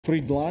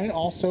Friedline.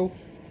 Also,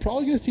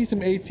 probably going to see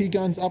some AT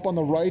guns up on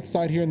the right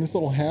side here in this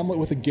little hamlet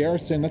with a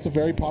garrison. That's a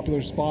very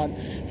popular spot.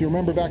 If you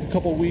remember back a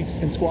couple weeks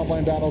in squad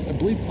line battles, I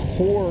believe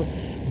Core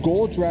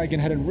Gold Dragon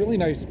had a really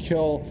nice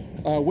kill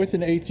with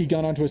an AT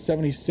gun onto a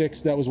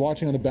 76 that was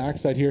watching on the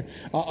backside here.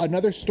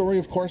 Another story,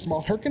 of course,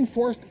 while Hurtgen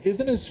Forest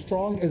isn't as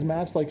strong as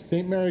maps like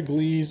St. Mary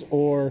Glees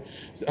or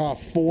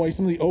Foy,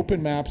 some of the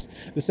open maps,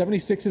 the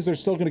 76s are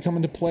still going to come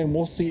into play, and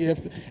we'll see if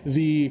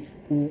the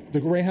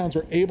Greyhounds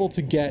are able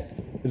to get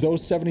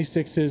those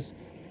 76s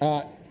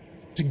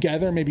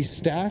together, maybe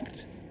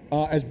stacked,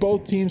 as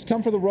both teams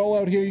come for the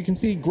rollout here. You can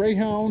see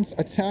Greyhounds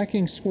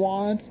attacking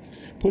squads,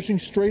 pushing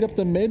straight up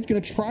the mid, going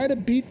to try to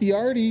beat the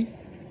Arty.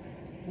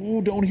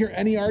 Ooh, don't hear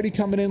any Arty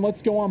coming in.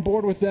 Let's go on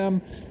board with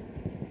them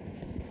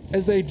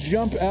as they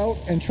jump out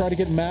and try to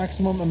get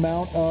maximum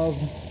amount of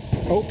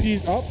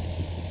OPs up.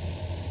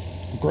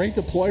 Great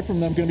deploy from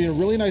them. Going to be a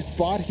really nice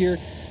spot here.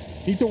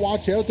 Need to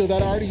watch out though.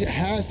 That Arty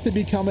has to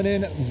be coming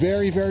in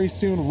very, very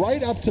soon.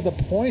 Right up to the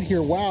point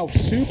here. Wow,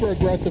 super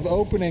aggressive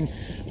opening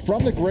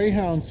from the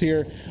Greyhounds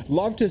here.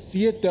 Love to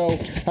see it though.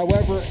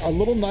 However, a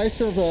little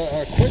nicer of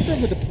a quicker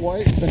of a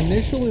deploy.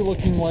 Initially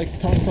looking like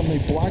coming from the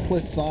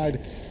Blacklist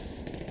side.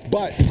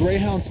 But the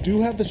Greyhounds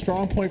do have the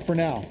strong point for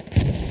now.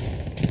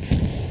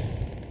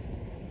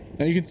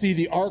 Now you can see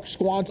the ARC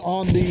squads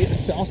on the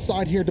south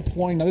side here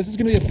deploying. Now this is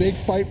going to be a big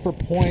fight for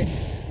point.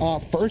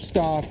 First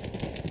off,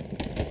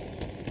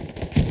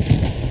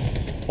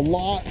 a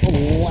lot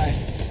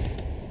less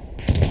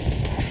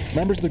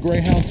members of the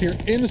Greyhounds here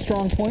in the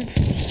strong point.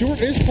 Stewart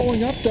is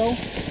pulling up though.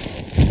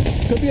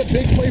 Could be a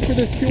big play for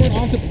this Stewart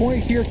onto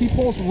point here. He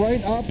pulls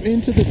right up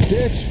into the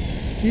ditch.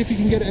 See if he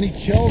can get any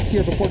kills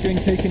here before getting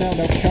taken out.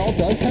 Now Cal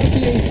does have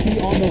the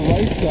AT on the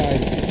right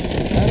side.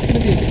 That's going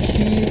to be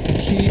a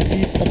key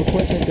piece of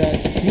equipment that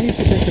he needs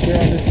to bring to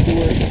bear on this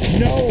Stewart.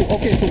 No!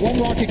 Okay, so one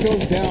rocket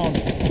goes down.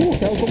 Whew,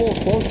 that was a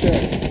little close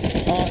there.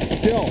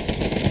 Still,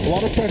 a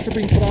lot of pressure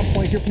being put on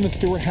point here from the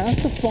Stewart. Has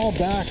to fall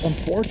back,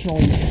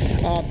 unfortunately.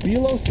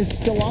 Belos is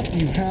still up.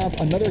 You have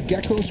another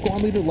Gecko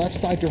squad leader left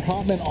side. Your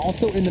Hotman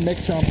also in the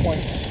mix here on point.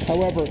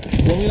 However,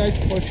 really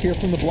nice push here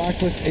from the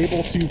Blacklist,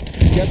 able to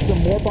get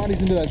some more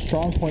bodies into that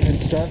strong point and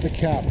start the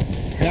cap.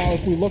 Now,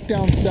 if we look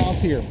down south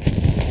here,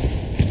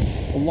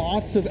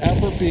 lots of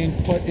effort being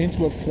put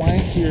into a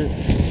flank here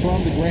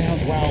from the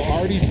Greyhounds. Wow,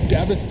 Arty's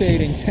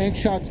devastating. Tank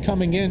shots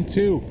coming in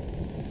too.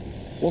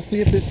 We'll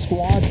see if this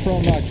squad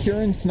from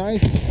Kieran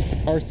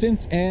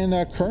Since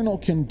and Colonel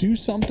can do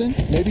something.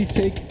 Maybe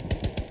take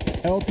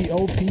out the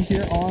OP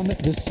here on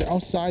the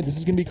south side. This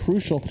is going to be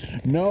crucial.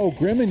 No,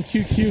 Grim and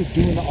QQ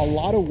doing a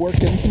lot of work,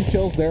 getting some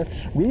kills there.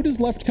 Rude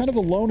is left kind of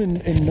alone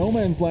in no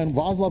man's land.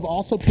 Vazlov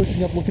also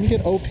pushing up, looking to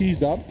get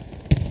OPs up.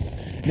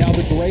 Now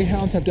the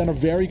Greyhounds have done a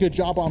very good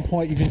job on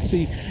point. You can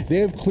see they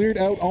have cleared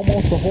out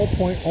almost the whole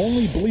point.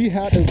 Only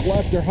Bleehat is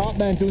left. Their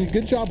Hotman doing a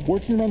good job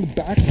working around the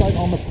backside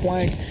on the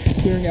flank,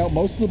 clearing out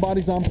most of the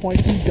bodies on point.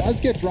 He does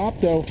get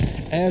dropped though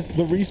as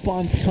the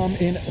respawns come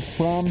in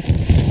from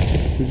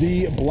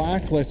the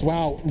Blacklist.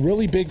 Wow,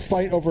 really big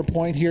fight over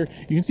point here.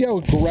 You can see how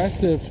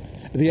aggressive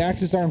the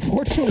Axis are.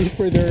 Unfortunately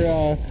for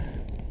their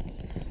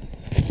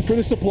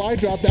supply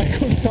drop, that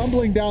goes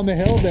tumbling down the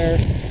hill there.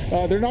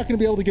 They're not going to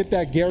be able to get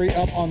that Gary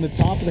up on the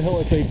top of the hill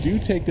if they do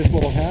take this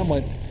little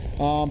hamlet.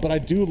 But I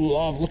do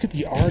love, look at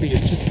the Arty.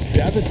 It's just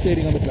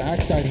devastating on the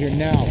backside here.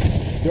 Now,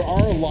 there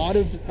are a lot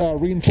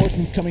of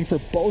reinforcements coming for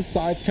both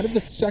sides, kind of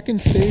the second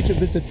stage of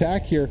this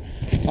attack here.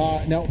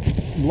 Now,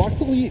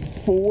 luckily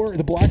for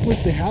the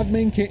Blacklist, they have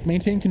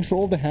maintained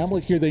control of the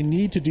hamlet here. They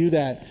need to do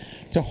that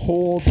to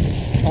hold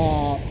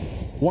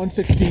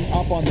 116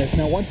 up on this.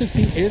 Now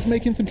 116 is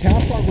making some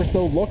cap progress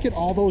though. Look at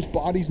all those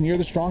bodies near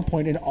the strong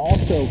point and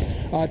also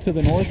to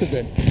the north of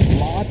it.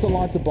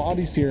 Lots of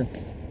bodies here.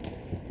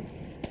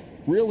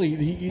 Really,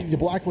 the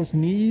Blacklist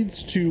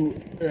needs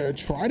to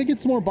try to get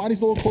some more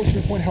bodies a little closer to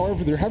the point.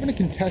 However, they're having to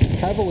contest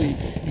heavily.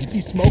 You can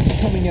see smoke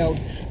coming out.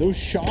 Those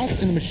shots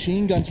and the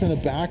machine guns from the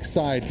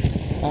backside.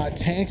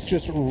 Tanks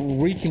just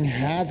wreaking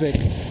havoc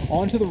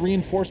onto the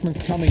reinforcements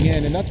coming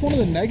in. And that's one of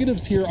the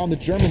negatives here on the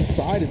German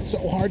side. It's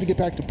so hard to get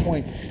back to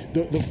point.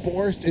 The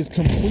forest is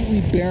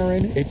completely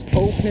barren. It's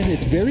open.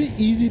 It's very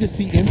easy to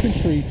see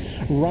infantry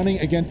running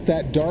against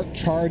that dark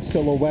charred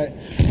silhouette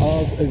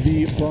of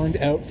the burned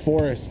out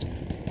forest.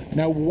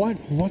 Now, what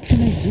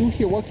can they do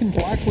here? What can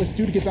Blacklist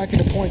do to get back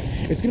into point?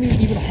 It's going to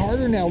be even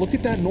harder now. Look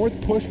at that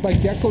north push by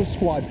Gecko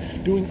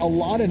squad, doing a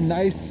lot of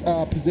nice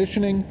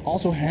positioning.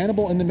 Also,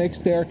 Hannibal in the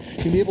mix there.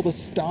 Can be able to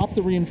stop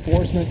the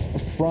reinforcements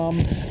from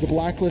the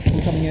Blacklist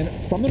from coming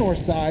in from the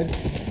north side.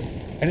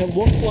 And it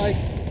looks like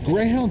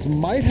Greyhounds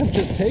might have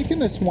just taken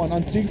this one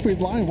on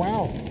Siegfried Line.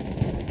 Wow.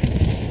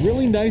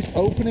 Really nice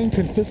opening,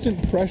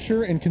 consistent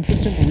pressure, and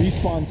consistent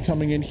respawns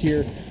coming in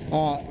here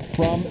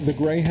from the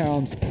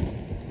Greyhounds.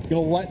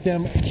 Gonna let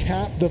them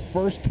cap the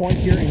first point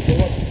here and go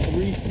up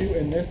 3-2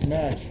 in this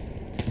match.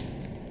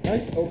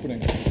 Nice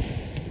opening.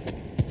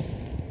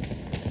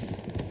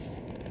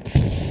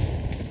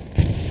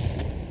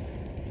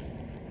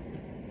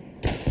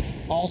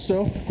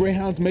 Also,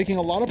 Greyhounds making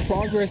a lot of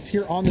progress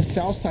here on the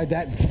south side.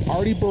 That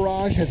Artie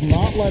barrage has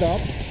not let up.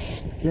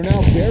 They're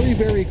now very,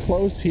 very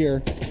close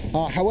here.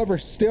 However,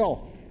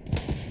 still,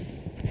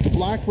 the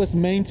Blacklist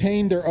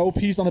maintain their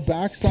OPs on the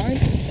backside.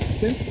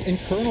 Vince and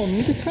Colonel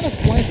need to kind of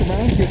flank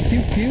around here.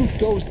 QQ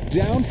goes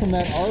down from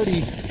that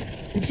Artie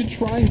to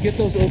try and get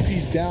those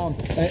OPs down.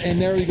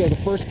 And there you go. The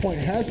first point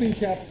has been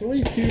capped.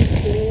 3-2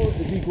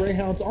 for the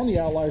Greyhounds on the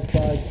Allies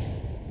side.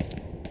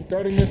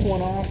 Starting this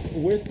one off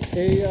with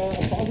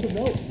a positive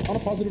note. On a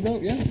positive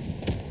note, yeah.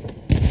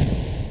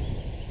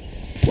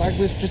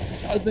 Blacklist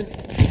just doesn't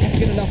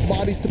get enough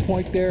bodies to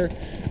point there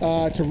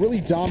to really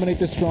dominate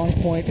the strong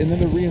point, and then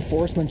the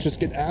reinforcements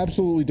just get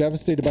absolutely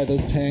devastated by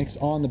those tanks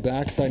on the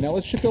backside. Now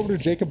let's shift over to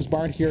Jacob's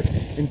Barn here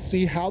and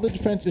see how the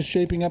defense is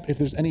shaping up, if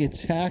there's any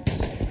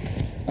attacks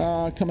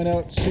coming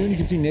out soon. You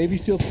can see Navy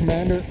SEALs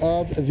commander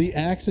of the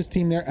Axis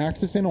team there,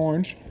 Axis in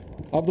orange,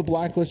 of the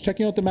Blacklist.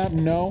 Checking out the map,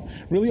 no.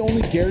 Really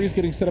only Gary's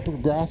getting set up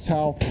with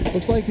Grosshow.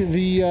 Looks like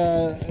the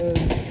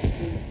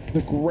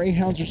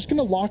Greyhounds are just going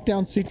to lock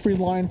down Siegfried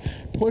line,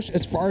 push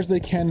as far as they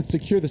can, and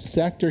secure the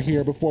sector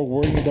here before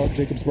worrying about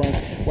Jacob's Barn,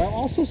 while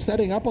also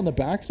setting up on the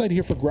backside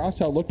here for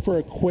Grosshow. Look for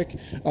a quick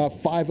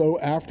 5-0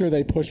 after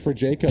they push for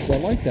Jacobs. I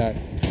like that.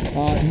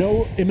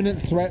 No imminent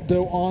threat,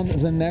 though, on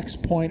the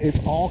next point.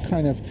 It's all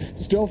kind of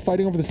still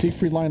fighting over the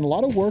Siegfried line. A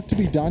lot of work to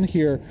be done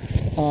here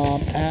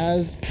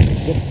as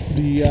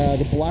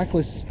the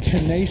Blacklist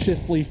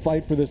tenaciously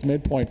fight for this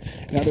midpoint.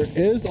 Now, there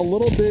is a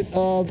little bit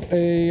of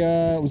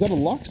a... was that a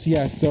Lux?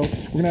 Yes. So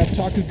we're going to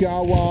have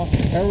Takugawa,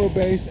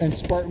 Aerobase, and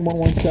Spartan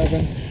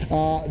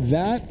 117.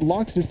 That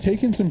Lux is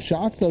taking some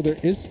shots, though. There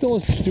is still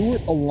a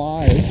Stewart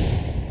alive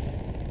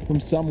from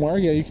somewhere.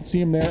 Yeah, you can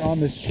see him there on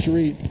the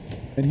street.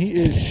 And he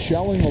is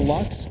shelling the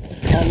Lux.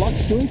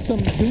 Lux doing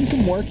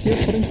some work here,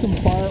 putting some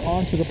fire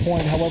onto the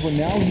point. However,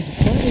 now he's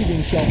currently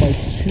being shelled by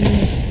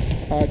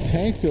 2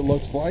 tanks, it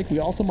looks like. We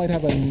also might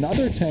have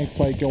another tank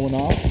fight going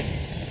off.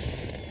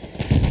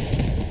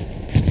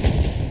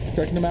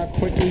 Checking the map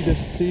quickly to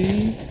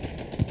see.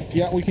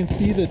 Yeah, we can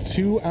see the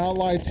 2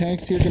 allied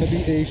tanks here, going to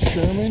be a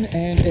Sherman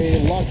and a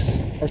Lux,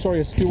 or sorry,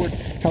 a Stewart.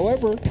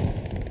 However,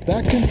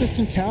 that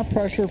consistent cap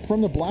pressure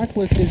from the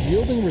Blacklist is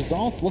yielding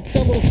results. Look at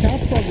that little cap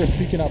progress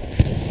peaking up.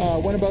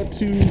 Went about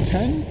to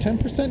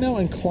 10% now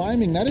and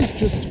climbing. That is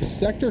just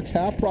sector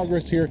cap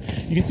progress here.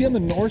 You can see on the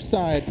north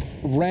side,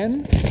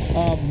 Ren,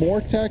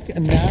 Mortek,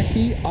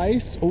 Naki,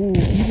 Ice, ooh,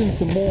 even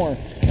some more.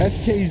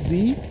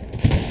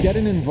 SKZ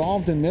getting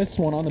involved in this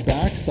one on the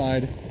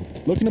backside.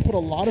 Looking to put a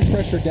lot of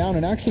pressure down,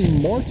 and actually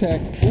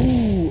Mortek,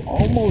 ooh,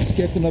 almost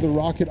gets another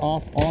rocket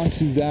off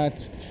onto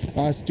that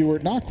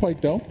Stewart. Not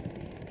quite, though.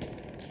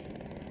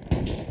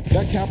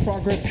 That cap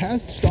progress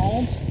has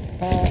stalled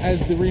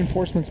as the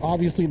reinforcements,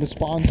 obviously the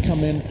spawns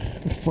come in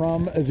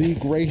from the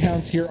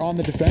Greyhounds here on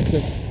the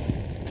defensive.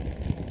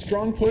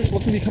 Strong push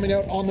looking to be coming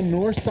out on the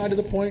north side of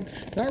the point.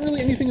 Not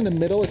really anything in the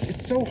middle.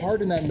 It's so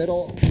hard in that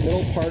middle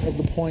part of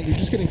the point. You're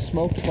just getting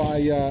smoked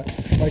by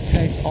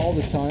tanks all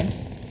the time.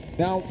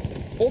 Now,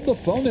 hold the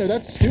phone there.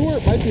 That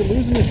Stewart might be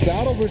losing this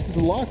battle versus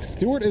Lux.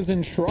 Stewart is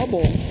in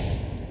trouble.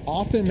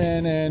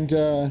 Offenman and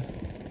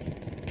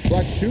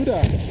Black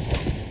Shuda.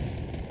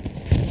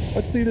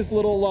 Let's see this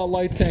little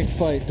light tank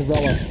fight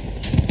develop.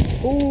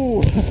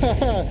 Ooh!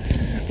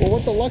 Well,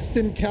 what the Lux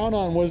didn't count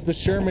on was the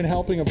Sherman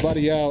helping a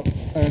buddy out.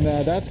 And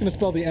that's going to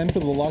spell the end for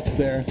the Lux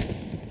there.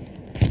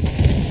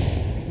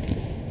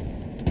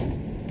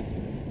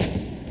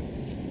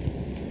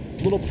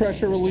 Little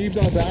pressure relieved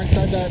on the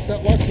backside.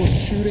 That Lux was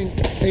shooting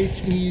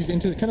HEs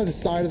into kind of the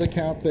side of the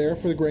cap there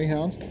for the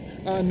Greyhounds.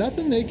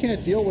 Nothing they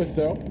can't deal with,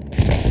 though.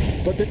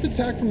 But this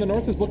attack from the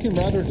north is looking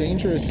rather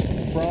dangerous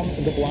from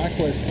the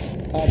Blacklist.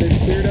 They've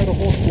cleared out a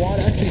whole squad.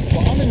 Actually,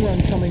 bombing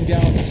run coming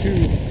down too.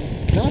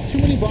 Not too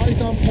many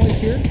bodies on point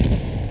here.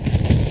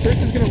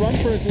 Chris is going to run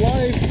for his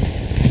life.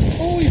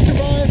 Oh, he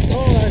survives.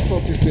 Oh, I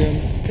spoke too soon.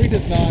 He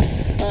does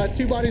not.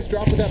 2 bodies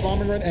dropped with that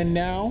bombing run, and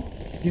now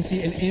you can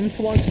see an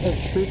influx of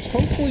troops,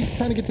 hopefully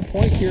trying to get to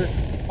point here.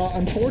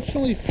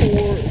 Unfortunately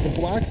for the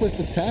Blacklist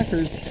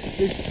attackers,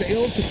 they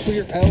failed to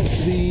clear out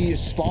the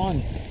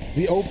spawn.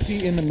 The OP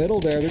in the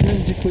middle there, they're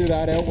going to clear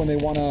that out when they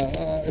want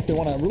to, if they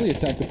want to really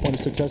attack the point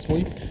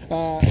successfully.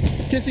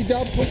 Kissy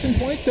Dub pushing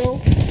point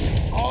though.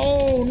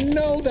 Oh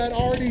no, that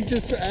already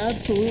just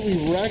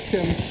absolutely wrecked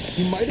him.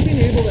 He might have been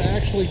able to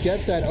actually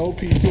get that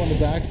OP2 on the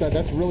backside.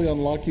 That's really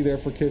unlucky there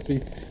for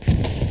Kissy.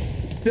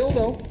 Still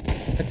though,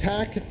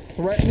 attack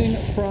threatening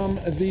from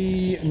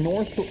the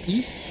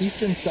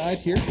eastern side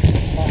here.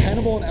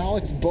 Hannibal and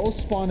Alex both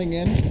spawning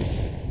in.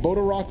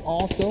 Bodarok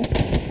also.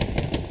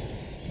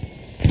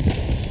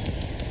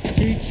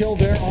 Key kill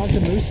there onto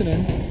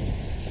Musinin.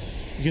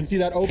 You can see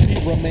that OP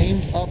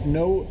remains up.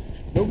 No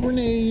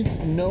grenades,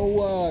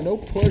 no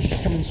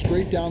push coming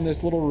straight down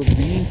this little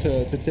ravine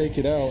to take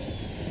it out.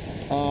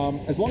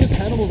 As long as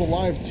Hannibal's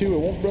alive too, it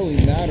won't really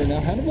matter. Now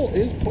Hannibal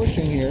is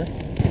pushing here.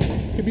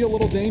 Could be a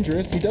little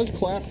dangerous. He does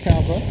clap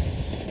Kappa.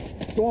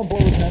 Go on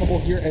board with Hannibal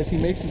here as he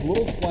makes his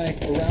little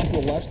flank around to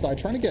the left side,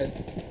 trying to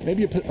get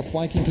maybe a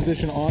flanking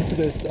position onto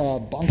this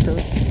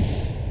bunker.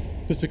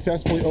 to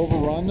successfully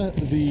overrun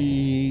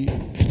the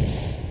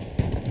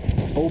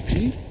OP.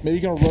 Maybe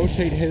going to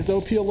rotate his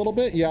OP a little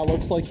bit. Yeah,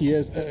 looks like he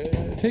is.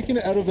 Taking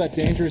it out of that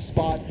dangerous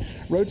spot,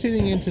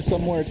 rotating into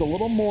somewhere it's a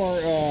little more,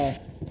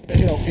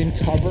 you know, in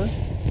cover,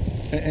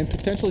 and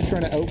potentially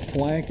trying to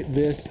outflank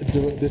this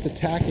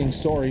attacking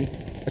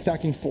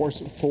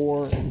force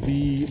for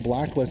the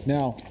Blacklist.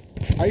 Now,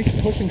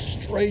 Ice pushing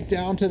straight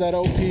down to that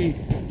OP.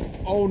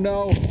 Oh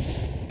no.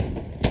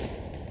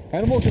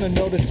 Animal's going to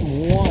notice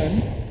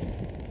one.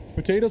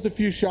 Potatoes a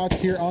few shots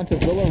here onto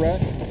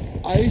Villaret.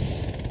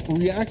 Ice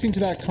reacting to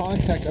that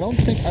contact. I don't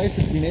think Ice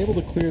has been able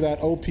to clear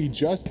that OP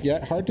just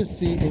yet. Hard to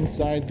see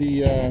inside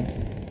the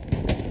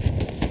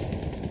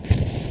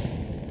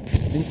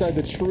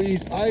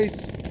trees.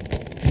 Ice.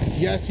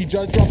 Yes, he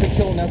just dropped a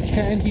kill. Now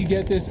can he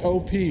get this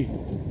OP?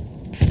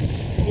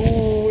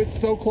 Oh, it's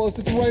so close.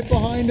 It's right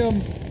behind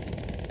him.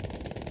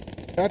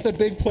 That's a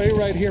big play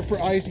right here for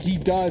Ice. He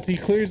does. He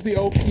clears the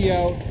OP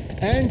out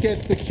and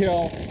gets the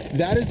kill.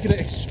 That is going to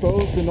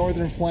expose the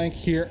northern flank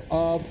here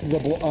of the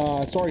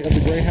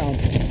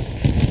Greyhounds.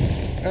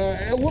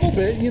 A little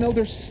bit, you know,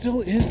 there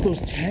still is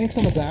those tanks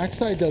on the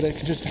backside though that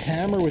can just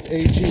hammer with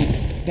AG.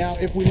 Now,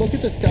 if we look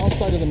at the south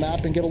side of the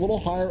map and get a little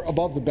higher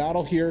above the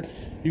battle here,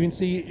 you can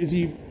see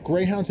the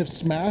Greyhounds have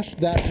smashed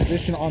that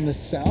position on the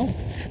south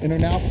and are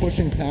now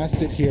pushing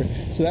past it here.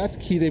 So that's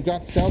key. They've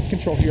got south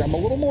control here. I'm a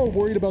little more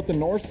worried about the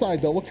north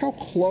side though. Look how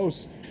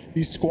close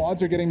these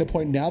squads are getting to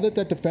point. Now that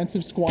that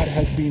defensive squad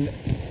has been,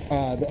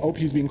 the OP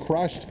is being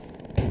crushed.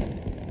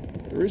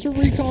 There is a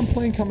recon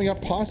plane coming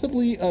up,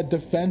 possibly a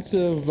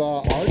defensive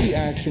arty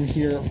action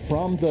here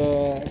from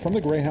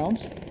the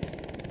Greyhounds.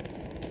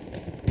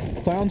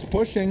 Clowns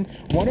pushing.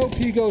 One OP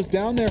goes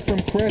down there from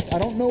Chris. I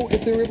don't know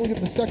if they were able to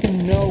get the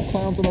second. No,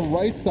 Clowns on the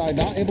right side,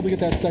 not able to get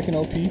that second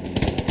OP.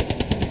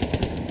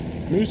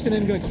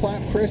 Moosenin going to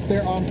clap Chris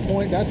there on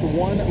point. That's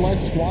one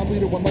less squad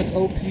leader, one less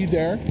OP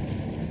there.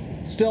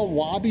 Still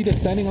Wabi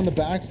defending on the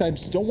backside.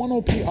 Still one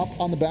OP up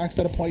on the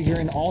backside of point here.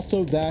 And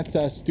also that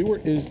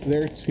Stewart is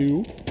there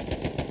too.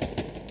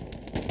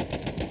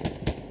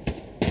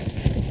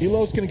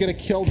 Elo's going to get a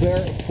kill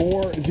there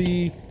for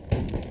the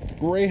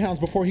Greyhounds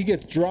before he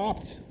gets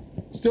dropped.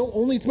 Still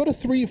only, it's about a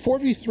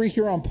 4v3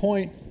 here on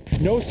point.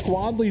 No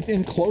squad leads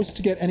in close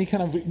to get any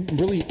kind of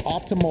really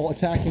optimal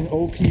attacking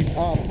OPs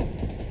up.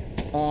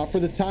 For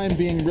the time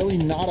being, really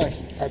not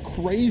a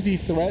crazy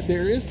threat.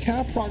 There is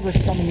cap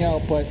progress coming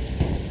out, but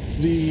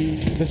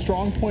the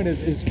strong point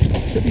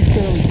should be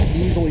fairly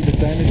easily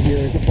defended here.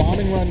 Is the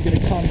bombing run going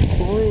to come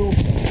through?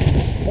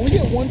 Only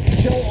get one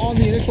kill on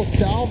the initial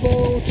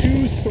salvo,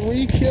 2,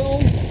 3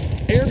 kills.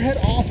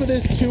 Airhead off of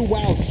this too.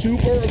 Wow,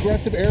 super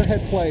aggressive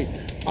airhead play.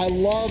 I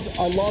love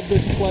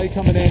this play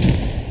coming in.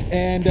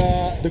 And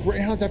the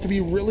Greyhounds have to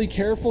be really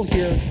careful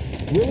here.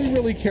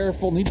 Really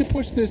careful. Need to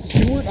push this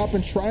Stewart up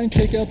and try and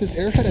take out this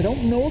airhead. I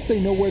don't know if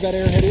they know where that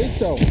airhead is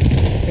though.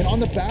 And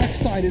on the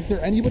backside, is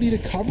there anybody to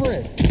cover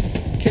it?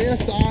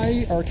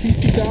 KSI or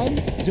KC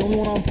Dub is the only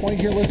one on point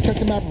here. Let's check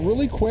the map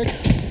really quick.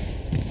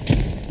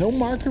 No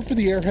marker for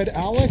the airhead.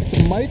 Alex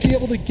might be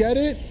able to get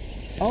it.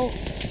 Oh,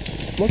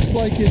 looks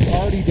like it's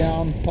already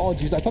down.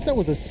 Apologies. I thought that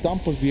was a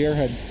stump was the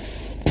airhead.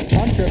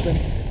 I'm tripping.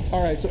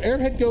 All right, so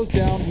airhead goes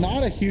down.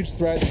 Not a huge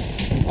threat.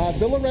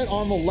 Villaret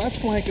on the left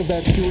flank of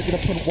that Stewart. Going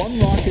to put one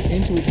rocket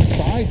into its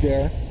side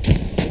there.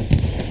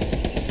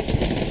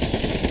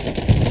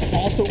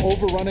 Also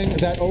overrunning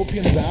that OP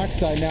in the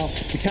backside. Now,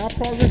 the cap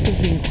progress is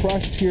being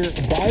crushed here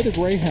by the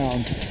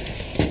Greyhounds.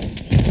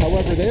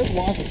 However, they have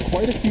lost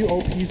quite a few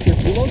OPs here.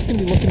 Velo's going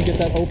to be looking to get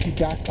that OP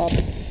back up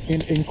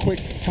in quick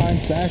time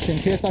fashion.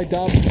 KSI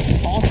Dub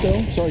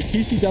also, sorry,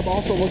 KC Dub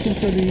also looking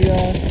for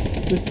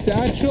the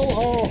satchel.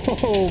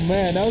 Oh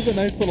man, that was a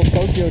nice little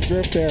Tokyo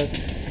drift there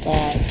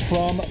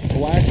from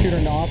Black Shooter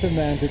and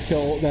Offenman to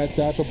kill that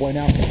satchel boy.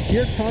 Now,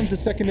 here comes the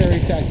secondary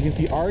attack. You can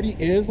see Artie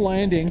is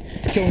landing,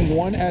 killing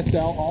one SL.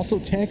 Also,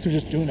 tanks are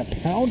just doing a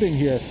pounding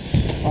here.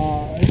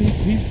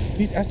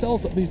 These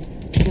SLs,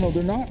 you know,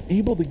 they're not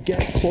able to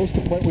get close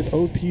to point with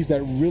OPs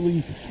that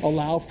really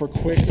allow for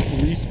quick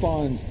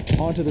respawns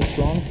onto the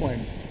strong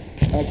point.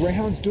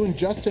 Greyhound's doing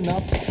just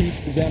enough to keep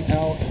them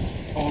out.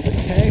 Oh, the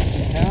tanks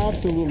just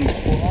absolutely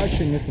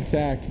crushing this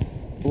attack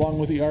along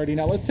with the RD.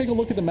 Now let's take a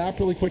look at the map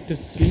really quick to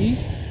see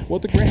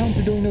what the Greyhounds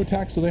are doing to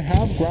attack. So they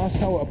have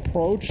Groushow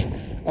approach.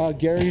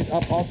 Gary's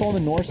up also on the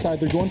north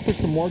side. They're going for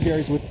some more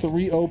Garys with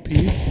 3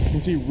 OPs. You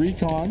can see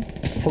Recon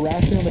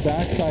harassing on the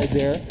backside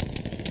there.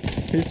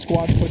 His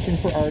squad pushing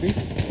for Artie.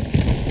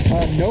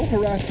 No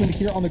harassment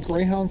here on the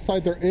Greyhound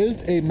side. There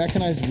is a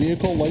mechanized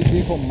vehicle, light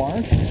vehicle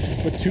marked,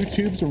 but 2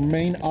 tubes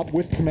remain up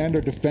with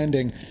Commander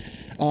defending.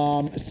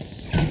 You can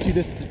see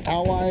this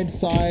allied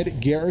side.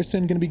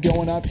 Garrison going to be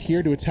going up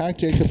here to attack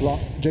Jacob's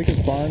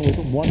Barn with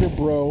Wonder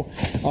Bro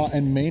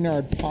and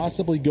Maynard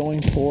possibly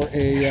going for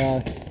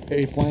a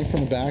flank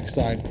from the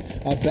backside.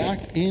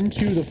 Back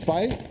into the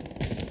fight.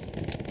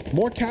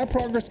 More cap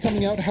progress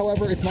coming out.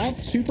 However, it's not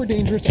super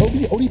dangerous.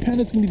 OD Pen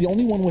is going to be the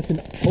only one with an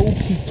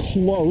OP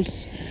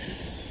close.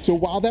 So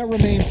while that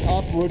remains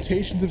up,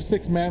 rotations of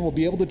 6-man will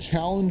be able to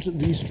challenge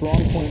the strong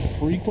point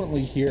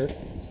frequently here.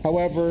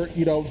 However,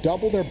 you know,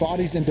 double their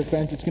bodies in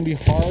defense. It's going to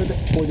be hard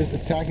for this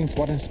attacking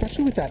squad, and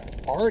especially with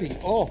that Artie.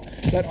 Oh,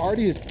 that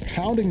Artie is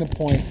pounding the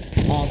point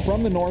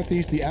from the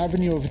northeast, the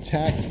avenue of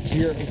attack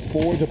here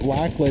for the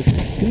Blacklist.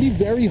 It's going to be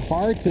very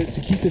hard to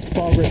keep this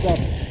progress up.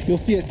 You'll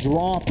see it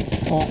drop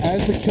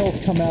as the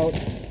kills come out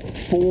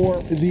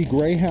for the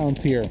Greyhounds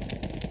here.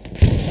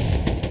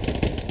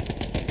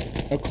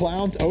 Now,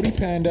 Clowns, Odie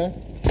Panda.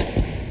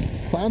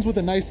 Clowns with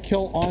a nice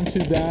kill onto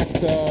that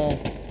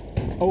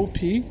OP.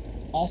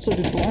 Also,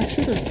 did Black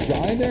Shooter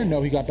die there?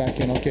 No, he got back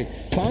in. Okay.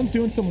 Clown's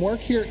doing some work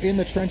here in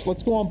the trench.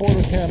 Let's go on board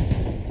with him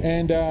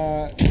and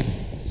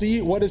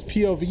see what his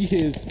POV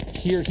is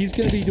here. He's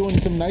going to be doing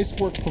some nice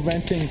work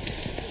preventing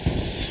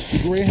the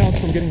Greyhounds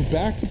from getting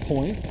back to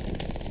point.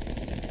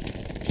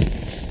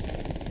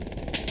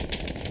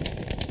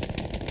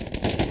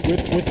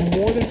 With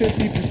more than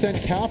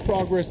 50% cap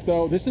progress,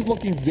 though, this is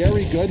looking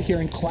very good here.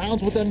 And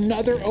Clowns with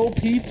another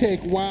OP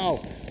take.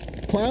 Wow.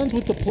 Clowns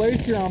with the plays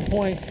here on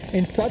point,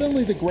 and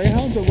suddenly the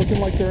Greyhounds are looking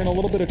like they're in a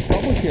little bit of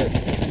trouble here.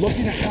 Look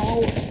at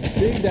how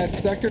big that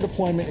sector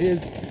deployment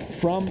is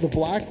from the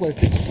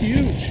Blacklist. It's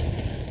huge.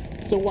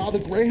 So while the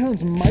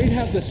Greyhounds might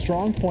have the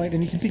strong point,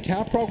 and you can see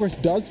cap progress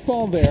does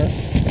fall there,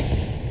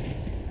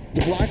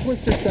 the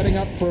Blacklist are setting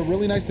up for a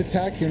really nice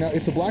attack here. Now,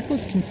 if the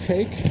Blacklist can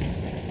take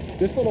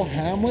this little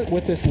hamlet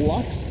with this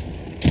Lux,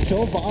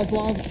 kill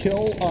Vaslov,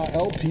 kill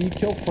LP,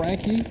 kill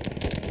Frankie,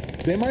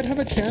 they might have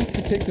a chance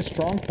to take the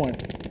strong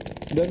point.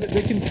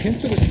 They can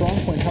pincer the strong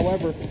point.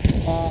 However,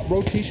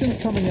 rotations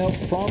coming out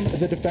from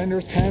the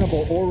defenders,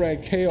 Hannibal,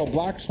 Oreg, KO,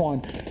 Black Swan,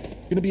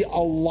 going to be a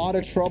lot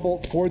of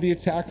trouble for the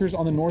attackers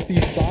on the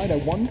northeast side. I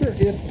wonder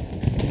if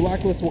the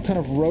Blacklist will kind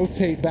of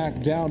rotate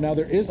back down. Now,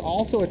 there is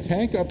also a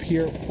tank up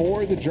here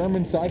for the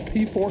German side.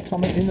 P4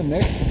 coming in the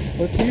mix.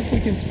 Let's see if we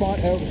can spot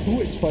out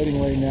who it's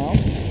fighting right now.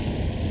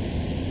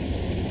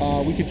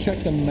 We could check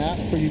the map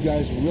for you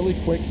guys really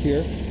quick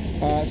here.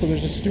 So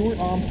there's a Stewart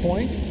on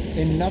point,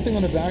 and nothing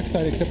on the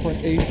backside except for an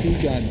AT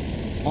gun.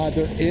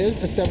 There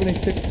is a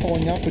 76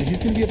 pulling up, but he's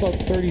going to be about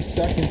 30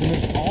 seconds. And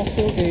there's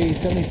also a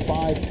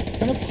 75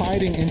 kind of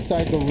hiding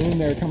inside the room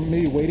there, kind of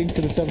maybe waiting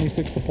for the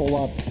 76 to pull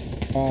up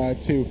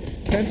too.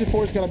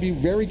 10-4's got to be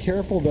very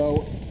careful,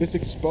 though, this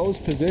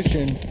exposed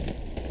position,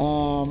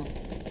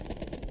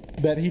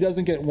 that he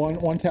doesn't get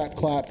one tap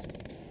clapped.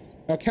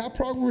 Now, cap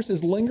progress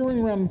is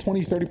lingering around the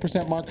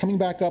 20-30% mark, coming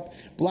back up.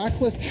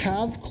 Blacklist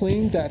have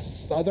claimed that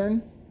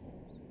southern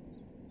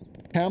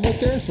hamlet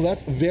there, so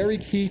that's very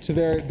key to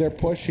their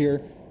push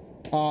here.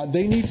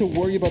 They need to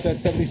worry about that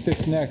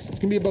 76 next. It's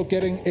gonna be about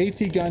getting AT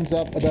guns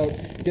up, about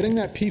getting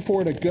that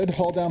P4 in a good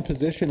hull down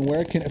position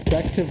where it can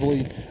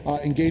effectively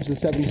engage the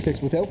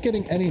 76 without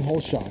getting any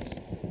hull shots.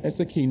 That's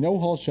the key, no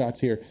hull shots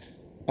here.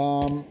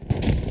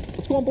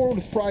 Let's go on board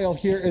with Friel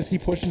here as he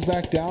pushes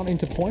back down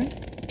into point.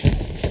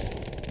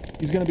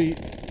 He's gonna be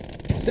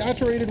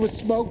saturated with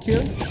smoke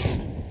here,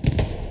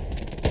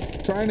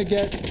 trying to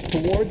get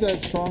towards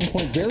that strong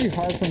point. Very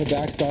hard from the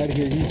backside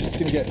here. He's just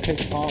gonna get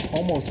picked off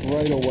almost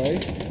right away.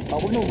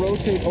 We're gonna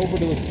rotate over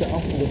to the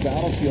south of the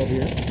battlefield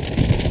here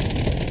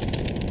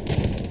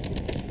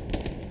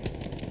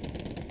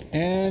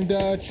and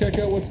check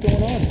out what's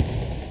going on.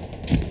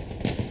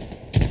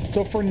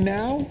 So for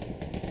now,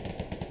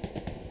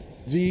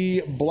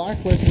 the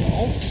Blacklist,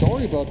 oh,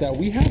 sorry about that.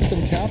 We have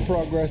some cap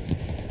progress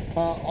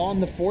on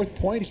the 4th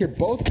point here.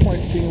 Both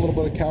points seeing a little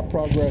bit of cap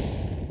progress.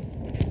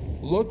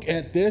 Look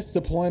at this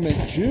deployment.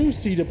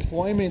 Juicy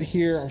deployment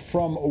here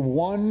from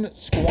one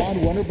squad,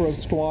 Wonder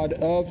Bros squad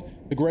of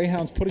the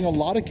Greyhounds, putting a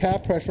lot of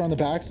cap pressure on the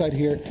backside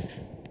here.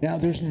 Now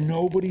there's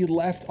nobody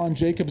left on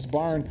Jacob's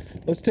Barn.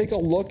 Let's take a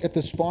look at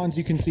the spawns.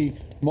 You can see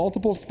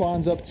multiple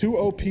spawns up, 2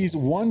 OPs,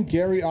 1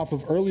 Gary off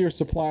of earlier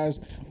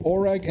supplies,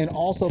 Oreg and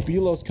also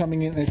Belos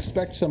coming in, and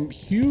expect some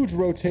huge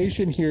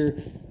rotation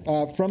here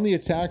from the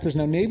attackers.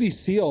 Now Navy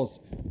SEALs,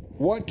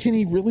 what can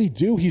he really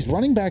do? He's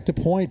running back to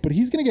point, but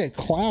he's going to get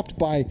clapped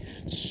by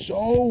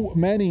so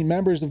many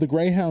members of the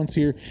Greyhounds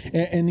here,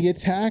 and the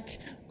attackers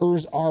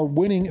are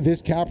winning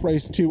this cap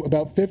race to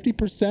about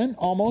 50%,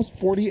 almost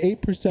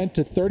 48%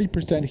 to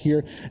 30%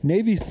 here.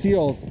 Navy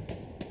SEALs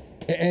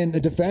and the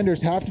defenders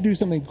have to do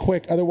something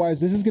quick, otherwise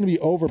this is going to be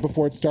over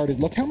before it started.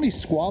 Look how many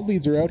squad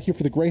leads are out here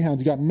for the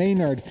Greyhounds. You got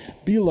Maynard,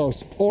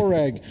 Belos,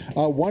 Oreg,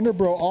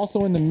 Wonderbro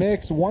also in the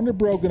mix.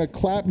 Wonderbro going to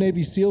clap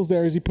Navy SEALs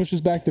there as he pushes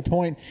back to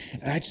point.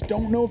 And I just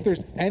don't know if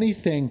there's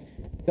anything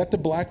that the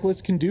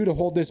Blacklist can do to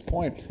hold this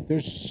point.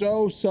 There's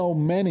so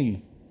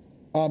many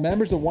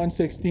members of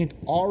 116th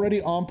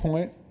already on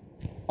point,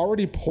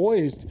 already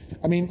poised.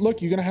 I mean,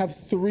 look, you're going to have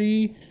at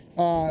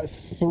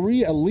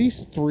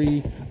least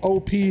three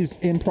OPs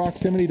in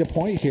proximity to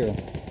point here.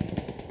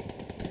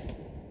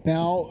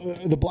 Now,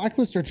 the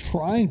Blacklist are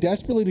trying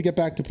desperately to get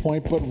back to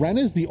point, but Ren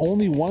is the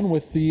only one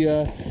with the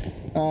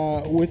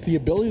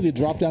ability to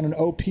drop down an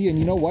OP, and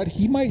you know what?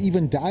 He might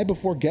even die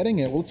before getting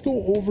it. Well, let's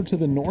go over to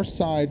the north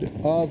side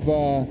of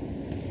the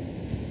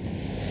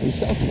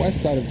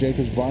southwest side of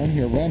Jacob's Barn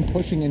here. Ren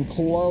pushing in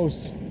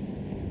close.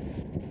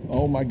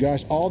 Oh my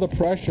gosh, all the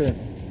pressure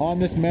on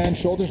this man's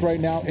shoulders right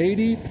now.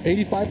 80,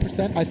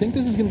 85%. I think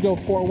this is going to go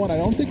 4-1. I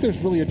don't think there's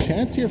really a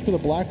chance here for the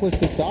Blacklist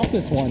to stop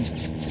this one.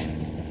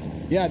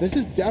 Yeah, this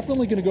is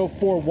definitely going to go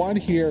 4-1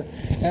 here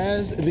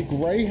as the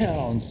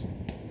Greyhounds,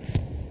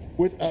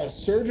 with a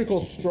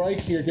surgical strike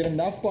here, get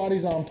enough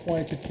bodies on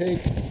point to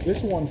take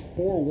this one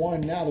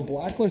 4-1. Now the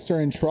Blacklist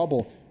are in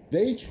trouble.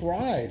 They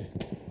tried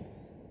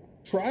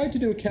to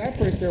do a cap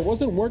race there. It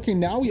wasn't working.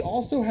 Now we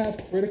also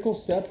have critical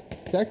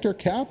sector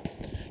cap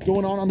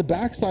going on the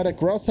backside at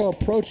Grouse Hill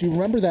Approach. You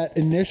remember that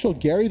initial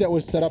Gary that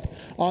was set up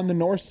on the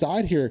north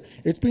side here?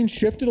 It's being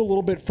shifted a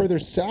little bit further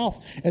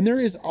south, and there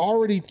is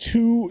already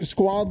 2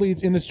 squad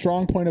leads in the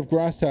strong point of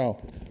Grouse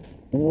Hill.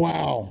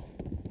 Wow.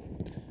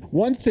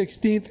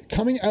 1/16th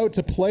coming out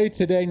to play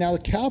today. Now the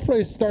cap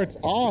race starts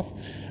off,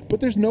 but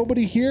there's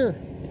nobody here.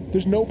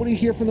 There's nobody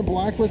here from the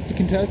Blacklist to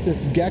contest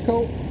this.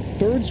 Gecko,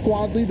 3rd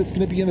squad lead that's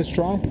going to be in the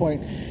strong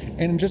point.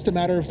 And in just a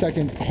matter of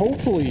seconds,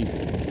 hopefully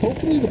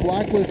the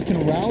Blacklist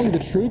can rally the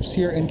troops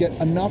here and get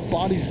enough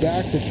bodies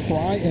back to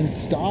try and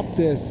stop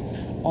this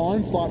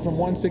onslaught from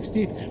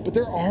 1/16th. But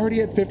they're already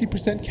at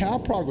 50%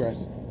 cap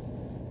progress.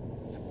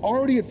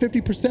 Already at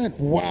 50%.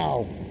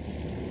 Wow.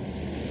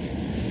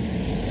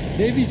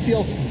 Navy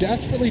SEALs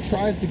desperately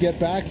tries to get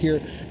back here,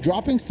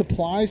 dropping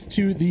supplies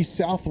to the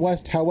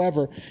southwest.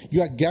 However, you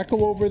got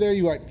Gecko over there,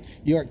 you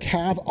got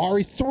Cav,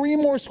 Ari, 3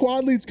 more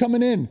squad leads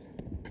coming in.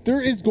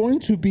 There is going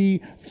to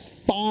be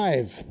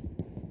 5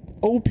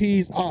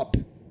 OPs up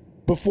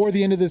before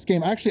the end of this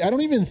game. Actually, I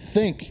don't even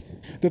think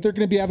that they're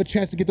going to have a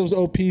chance to get those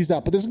OPs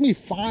up, but there's going to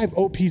be 5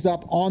 OPs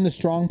up on the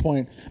strong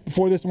point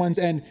before this one's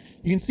end.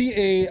 You can see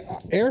a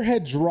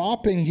airhead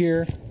dropping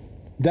here.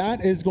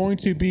 That is going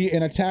to be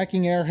an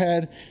attacking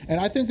airhead, and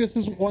I think this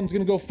one's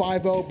going to go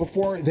 5-0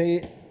 before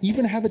they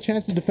even have a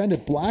chance to defend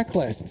it.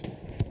 Blacklist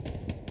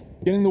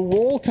getting the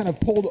wool kind of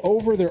pulled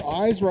over their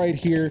eyes right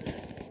here.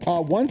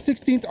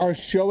 1/16th are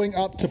showing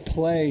up to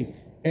play,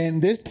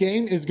 and this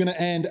game is going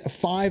to end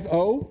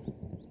 5-0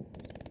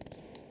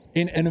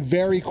 in a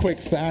very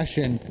quick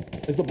fashion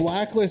as the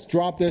Blacklist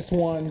drop this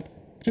one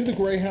to the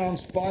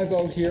Greyhounds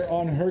 5-0 here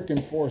on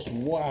Hurtgen Forest.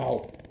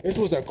 Wow. This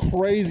was a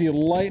crazy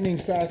lightning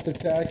fast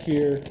attack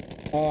here.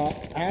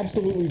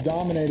 Absolutely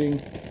dominating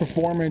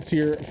performance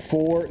here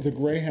for the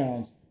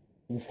Greyhounds.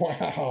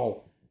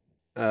 Wow.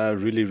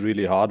 Really,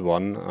 really hard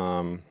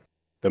one.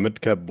 The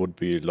mid cap would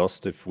be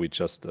lost if we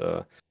just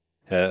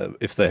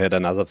if they had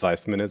another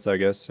 5 minutes, I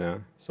guess. Yeah.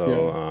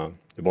 So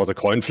it was a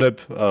coin flip.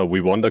 We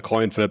won the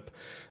coin flip,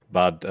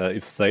 but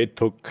if they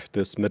took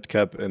this mid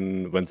cap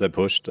in when they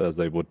pushed,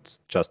 they would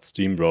just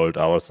steamrolled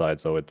our side.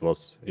 So it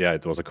was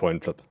a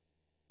coin flip.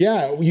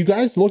 Yeah, you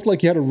guys looked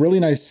like you had a really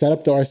nice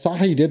setup, though. I saw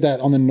how you did that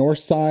on the north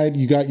side.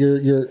 You got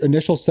your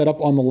initial setup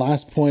on the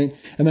last point,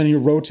 and then you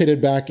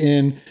rotated back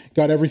in,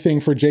 got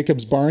everything for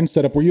Jacob's Barn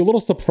setup. Were you a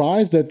little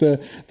surprised that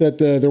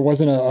there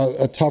wasn't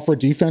a tougher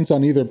defense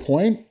on either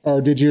point,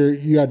 or did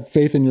you had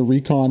faith in your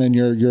recon and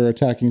your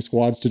attacking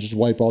squads to just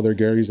wipe all their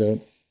Garys out?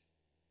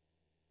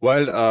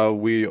 Well,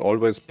 we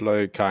always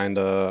play kind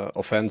of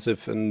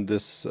offensive in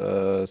this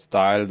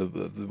style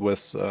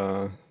with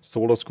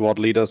solo squad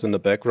leaders in the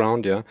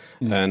background,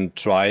 and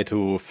try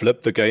to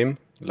flip the game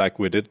like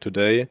we did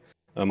today.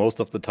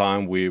 Most of the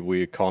time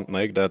we can't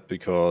make that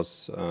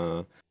because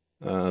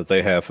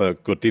they have a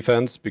good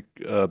defense,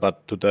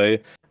 but today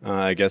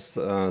I guess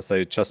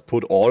they just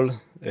put all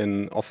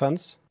in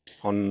offense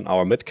on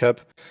our mid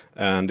cap,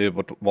 and it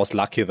was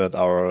lucky that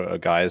our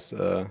guys,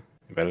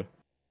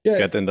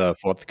 get in the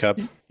 4th cap.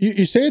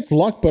 You say it's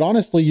luck, but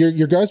honestly,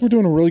 your guys were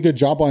doing a really good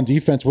job on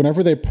defense.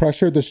 Whenever they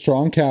pressured the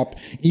strong cap,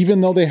 even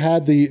though they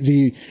had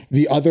the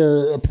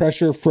other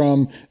pressure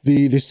from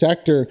the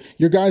sector,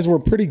 your guys were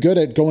pretty good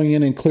at going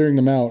in and clearing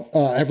them out.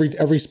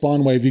 Every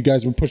spawn wave, you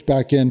guys would push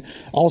back in.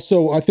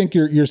 Also, I think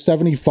your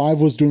 75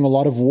 was doing a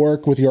lot of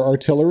work with your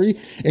artillery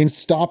and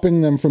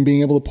stopping them from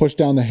being able to push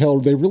down the hill.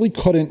 They really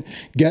couldn't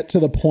get to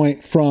the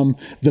point from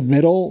the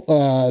middle.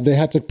 They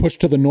had to push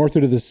to the north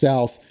or to the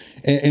south.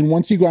 And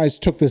once you guys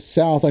took the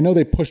south, I know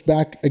they pushed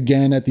back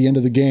again at the end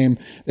of the game.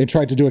 They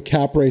tried to do a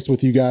cap race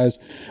with you guys,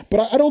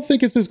 but I don't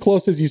think it's as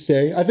close as you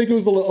say. I think it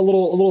was a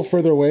little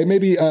further away,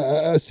 maybe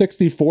a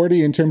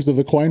 60-40 in terms of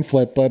the coin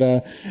flip.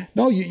 But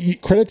no, you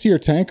credit to your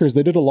tankers.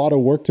 They did a lot of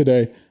work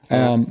today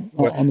on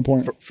the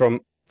point.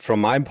 From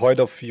my point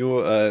of view,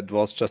 it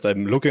was just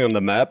I'm looking on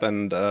the map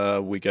and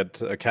we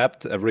get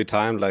capped every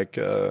time, like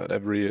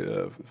every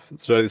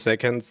 30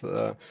 seconds.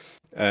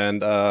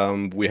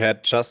 And we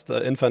had just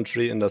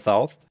infantry in the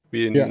south.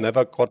 We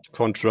never got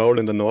control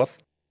in the north.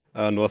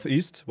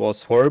 Northeast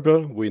was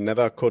horrible. We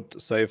never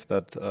could save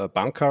that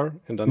bunker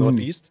in the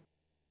northeast.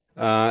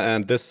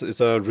 And this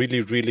is a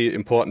really, really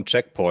important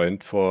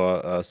checkpoint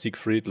for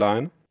Siegfried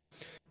line.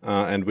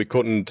 And we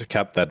couldn't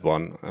cap that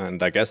one.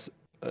 And I guess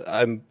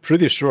I'm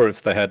pretty sure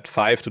if they had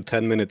 5 to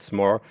 10 minutes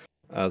more,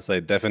 they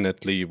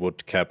definitely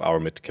would cap our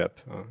mid cap.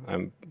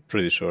 I'm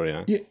pretty sure,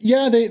 yeah.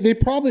 Yeah, they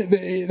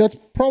probably that's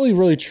probably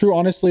really true,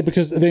 honestly,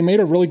 because they made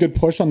a really good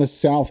push on the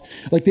south.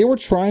 Like they were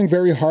trying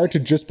very hard to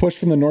just push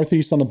from the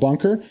northeast on the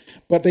bunker,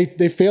 but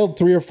they failed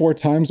 3 or 4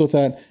 times with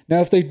that.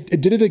 Now, if they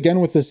did it again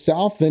with the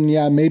south, then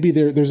yeah, maybe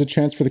there's a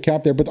chance for the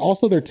cap there. But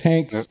also their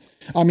tanks. Yeah.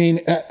 I mean,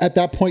 at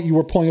that point, you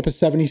were pulling up a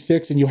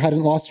 76 and you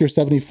hadn't lost your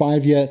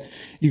 75 yet.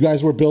 You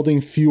guys were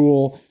building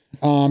fuel.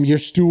 Your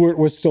Stewart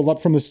was still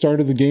up from the start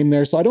of the game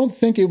there. So I don't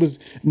think it was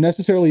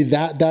necessarily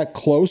that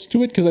close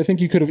to it, because I think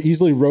you could have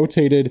easily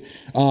rotated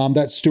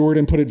that Stewart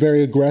and put it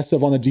very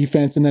aggressive on the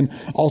defense, and then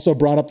also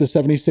brought up the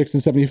 76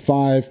 and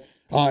 75.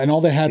 And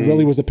all they had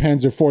really was a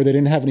Panzer IV. They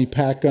didn't have any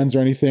pack guns or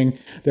anything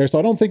there. So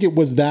I don't think it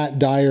was that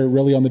dire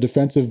really on the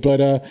defensive. But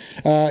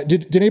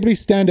did anybody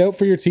stand out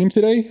for your team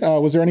today?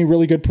 Was there any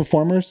really good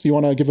performers you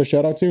want to give a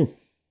shout out to?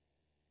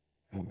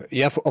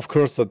 Yeah, of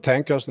course, the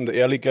tankers in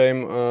the early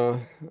game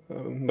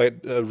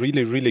made a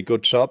really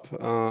good job.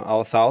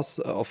 Our South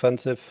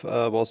offensive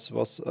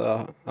was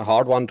a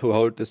hard one to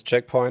hold this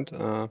checkpoint.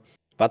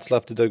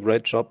 Václav did a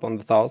great job on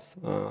the South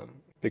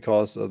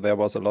because there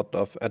was a lot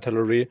of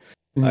artillery.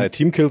 I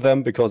team killed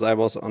them because I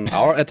was on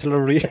our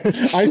artillery.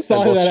 I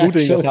saw that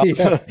shooting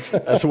actually,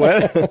 as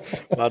well.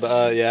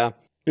 But yeah.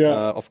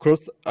 Of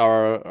course,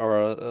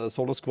 our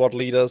solo squad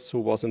leaders who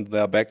was in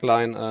their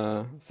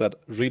backline said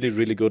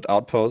really good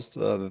outpost.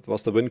 That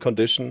was the win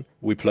condition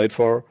we played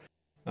for.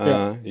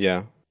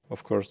 Yeah,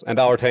 of course. And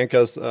our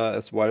tankers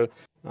as well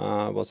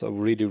was a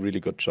really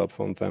good job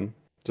from them.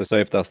 They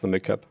saved us the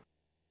mid-cap.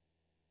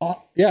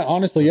 Yeah,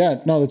 honestly,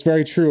 yeah. No, that's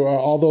very true.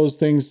 All those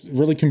things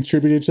really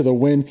contributed to the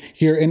win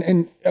here.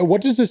 And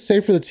what does this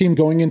say for the team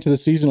going into the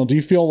seasonal? Do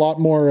you feel a lot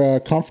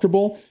more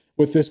comfortable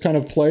with this kind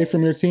of play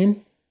from your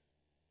team?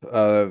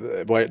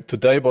 Well,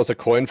 today was a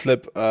coin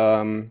flip.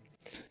 You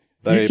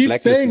keep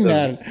saying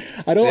that.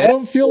 I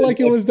don't feel like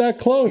it was that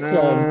close.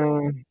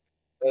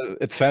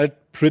 It felt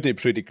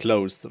pretty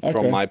close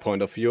from my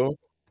point of view.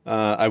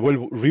 I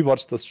will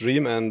rewatch the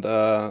stream and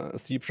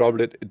see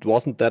probably it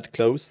wasn't that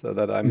close.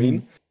 That I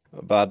mean,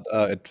 but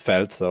it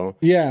felt so.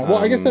 Yeah, well,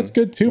 I guess that's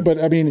good too.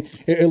 But I mean,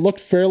 it looked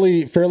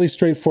fairly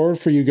straightforward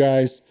for you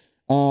guys.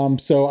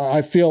 So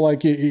I feel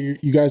like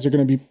you guys are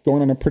going to be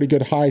going on a pretty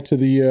good high to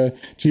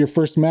your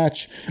first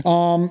match.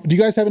 Do you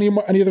guys have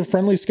any other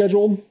friendlies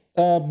scheduled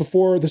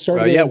before the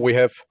start? Yeah, we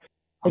have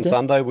on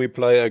Sunday we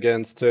play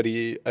against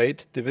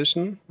 38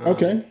 division.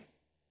 Okay.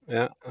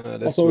 Yeah.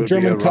 Also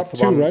German Cup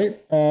too, right?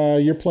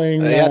 You're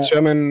playing.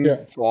 German. Yeah.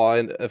 Well,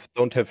 I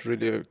don't have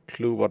really a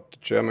clue what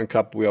German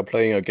Cup we are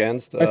playing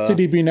against.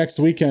 STDB next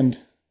weekend.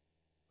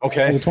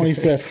 Okay. The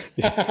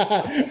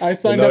 25th. I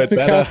signed up to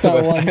cast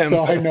that one,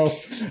 so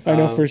I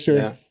know for sure.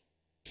 Yeah.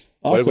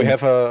 Awesome. Well, we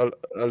have a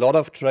lot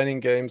of training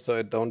games, so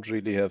I don't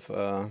really have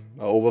an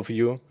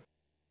overview.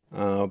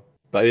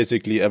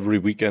 Basically, every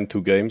weekend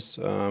 2 games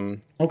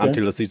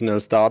until the seasonal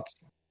starts.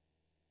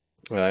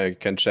 I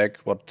can check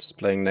what's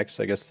playing next.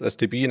 I guess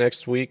STB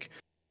next week.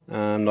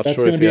 I'm not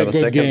sure if we have a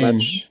second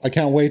match. I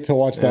can't wait to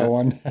watch that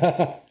one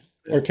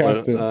or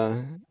cast it.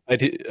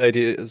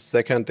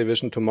 82nd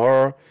division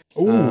tomorrow,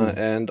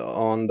 and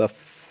on the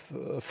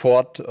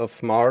 4th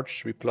of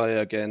March we play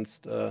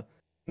against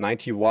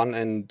 91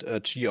 and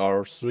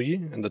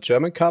GR3 in the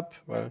German Cup.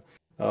 Well,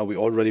 we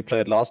already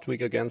played last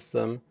week against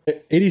them.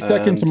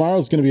 82nd tomorrow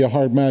is going to be a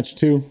hard match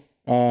too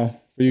for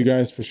you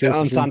guys for sure. Yeah,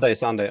 on Sunday.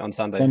 Sunday,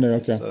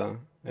 okay.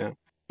 Yeah.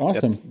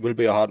 Awesome. It will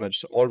be a hard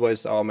match.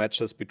 Always our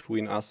matches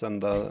between us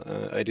and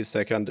the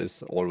 82nd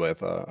is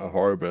always a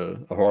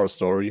horror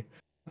story.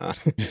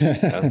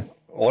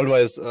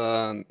 Always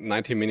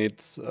 90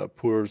 minutes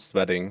poor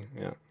sweating.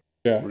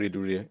 Yeah.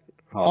 Really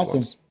hard. Awesome.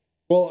 Ones.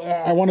 Well,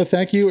 I want to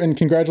thank you and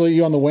congratulate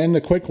you on the win,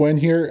 the quick win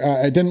here.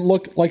 It didn't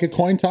look like a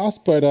coin toss,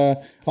 but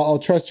I'll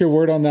trust your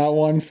word on that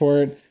one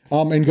for it.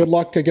 And good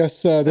luck, I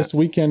guess, this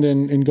weekend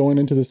and going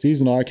into the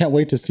season. I can't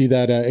wait to see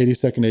that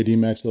 82nd AD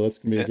match, though. That's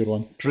going to be a good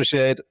one.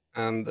 Appreciate,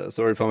 and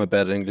sorry for my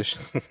bad English.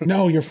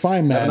 No, you're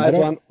fine, man. Nice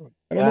one.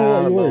 I don't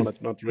know what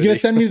you're not really. You going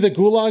to send me to the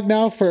gulag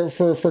now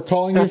for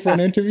calling you for an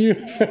interview?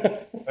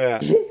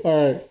 Yeah.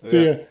 All right.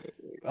 See ya.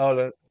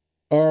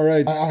 All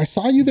right. I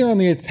saw you there on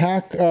the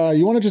attack.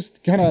 You want to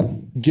just kind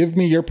of give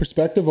me your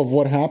perspective of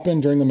what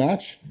happened during the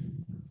match?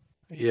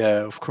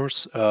 Yeah, of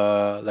course.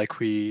 Like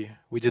we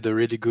did a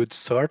really good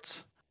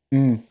start.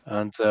 And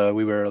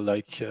we were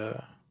like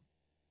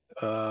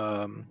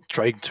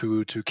trying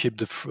to keep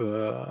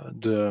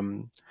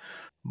the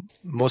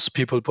most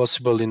people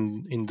possible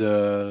in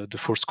the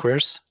 4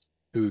 squares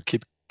to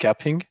keep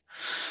capping,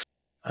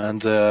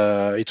 and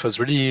it was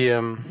really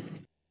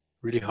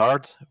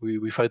hard.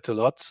 We fight a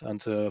lot,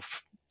 and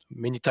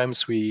many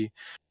times we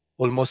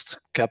almost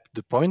capped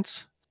the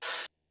point.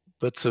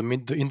 But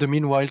in the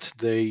meanwhile,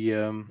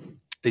 they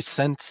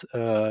sent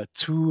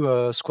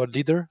 2 squad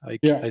leader,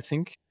 I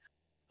think.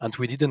 And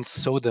we didn't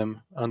saw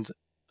them, and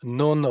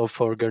none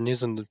of our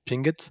garrison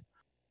pinged it.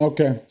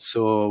 Okay.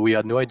 So we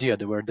had no idea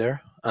they were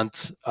there. And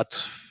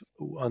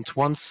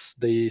once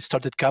they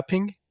started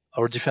capping,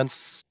 our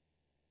defense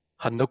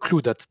had no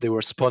clue that they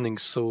were spawning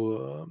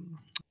so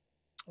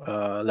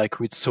like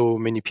with so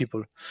many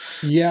people.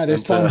 Yeah, they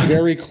spawned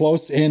very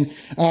close in.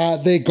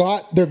 They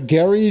got their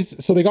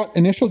Garys, so they got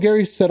initial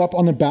Garys set up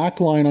on the back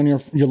line on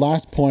your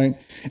last point,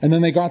 and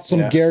then they got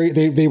some Gary.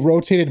 They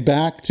rotated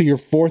back to your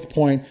fourth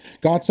point,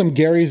 got some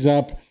Garys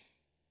up,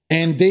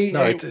 and they.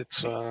 No,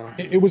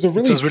 it was a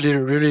really. It was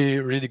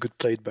really good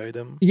played by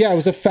them. Yeah, it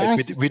was a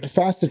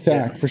fast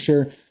attack for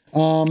sure.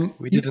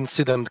 We didn't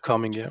see them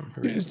coming. Yeah.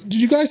 Really. Did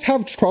you guys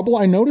have trouble?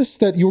 I noticed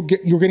that you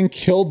were getting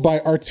killed by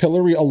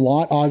artillery a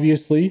lot,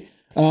 obviously.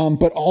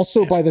 But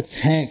also by the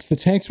tanks. The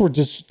tanks were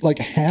just like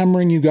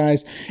hammering you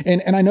guys.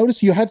 And I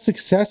noticed you had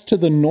success to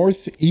the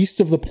northeast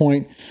of the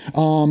point.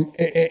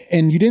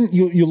 And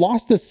you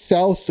lost the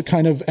south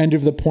kind of end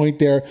of the point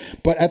there,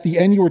 but at the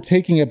end you were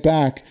taking it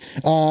back.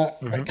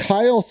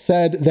 Kyle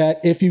said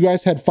that if you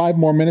guys had 5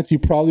 more minutes, you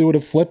probably would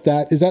have flipped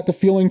that. Is that the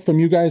feeling from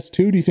you guys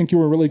too? Do you think you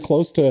were really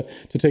close to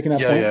taking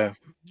that point? Yeah.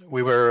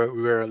 We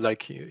were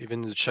like,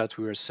 even in the chat,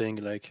 we were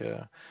saying like,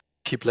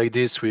 keep like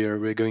this.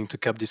 We're going to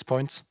cap these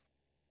points.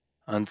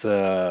 And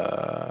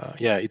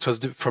it was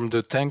for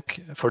the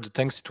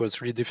tanks it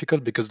was really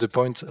difficult because the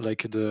point,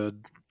 like how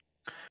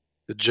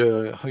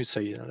you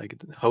say, like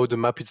how the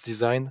map is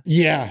designed.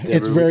 Yeah,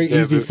 it's very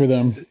easy for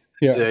them.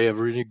 Yeah, they have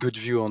a really good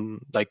view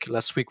on. Like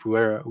last week we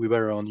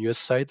were on US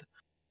side,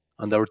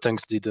 and our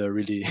tanks did a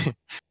really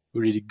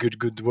really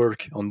good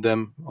work on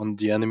them, on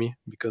the enemy,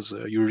 because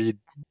you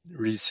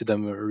really see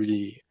them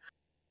really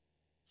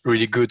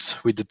good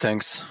with the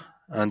tanks.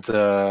 And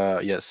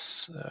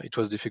yes, it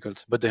was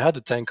difficult, but they had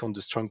a tank on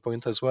the strong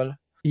point as well.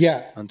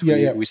 Yeah, and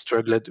we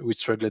struggled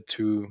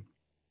to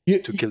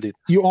kill it.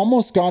 You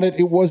almost got it.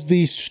 It was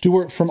the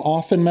Stuart from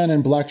Offenman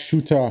and Black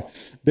Shuta.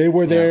 They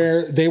were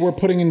there. They were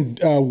putting in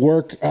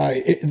work.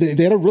 They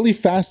had a really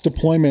fast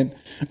deployment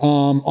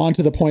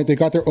onto the point. They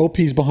got their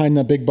OPs behind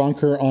the big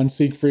bunker on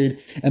Siegfried,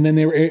 and then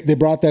they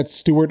brought that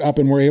Stuart up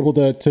and were able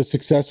to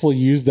successfully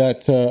use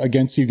that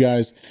against you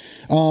guys.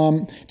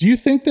 Do you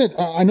think that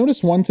I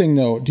noticed one thing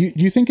though? Do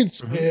you think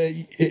it's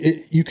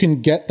you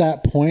can get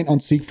that point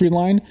on Siegfried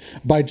line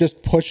by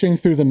just pushing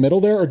through the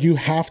middle there, or do you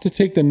have to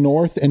take the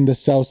north and the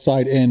south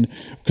side in,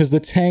 because the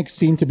tanks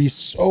seem to be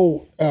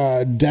so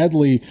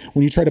deadly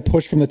when you try to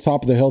push from the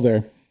top of the hill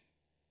there?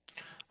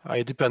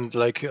 It depends.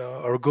 Like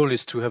our goal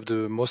is to have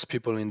the most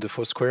people in the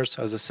 4 squares,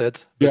 as I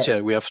said.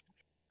 But we have.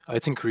 I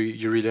think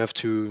you really have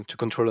to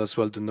control as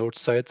well the north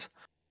side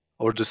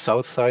or the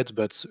south side,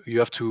 but you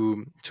have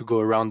to go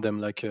around them,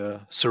 like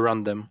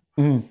surround them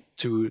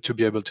to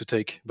be able to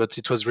take. But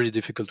it was really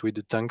difficult with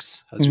the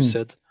tanks, as you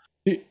said.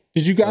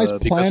 Did you guys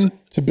plan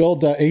to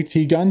build AT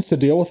guns to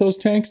deal with those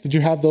tanks? Did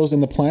you have those in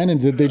the plan, and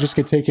did they just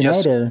get taken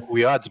out? Or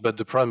we had, but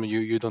the problem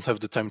you don't have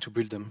the time to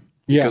build them.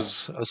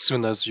 Because as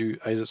soon as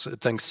a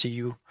tank see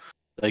you,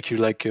 like you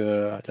like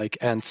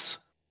ants,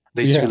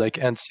 they see you like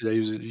ants.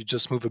 You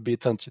just move a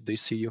bit and they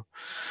see you.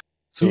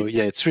 So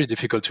it's really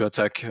difficult to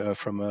attack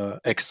from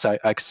X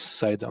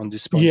side on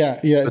this point.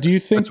 But, do you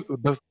think?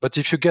 But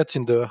if you get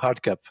in the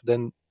hard cap,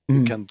 then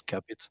you can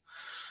cap it.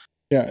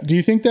 Yeah. Do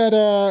you think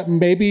that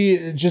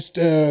maybe just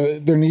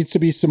there needs to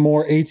be some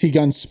more AT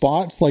gun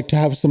spots, like to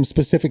have some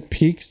specific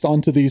peaks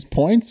onto these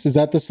points? Is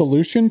that the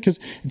solution? Because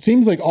it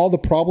seems like all the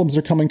problems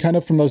are coming kind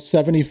of from those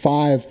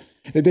 75.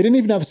 They didn't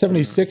even have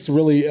 76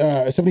 really,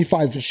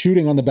 75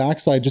 shooting on the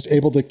backside, just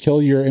able to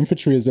kill your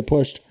infantry as it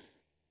pushed.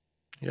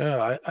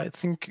 Yeah, I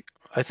think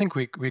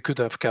we could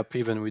have capped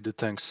even with the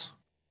tanks.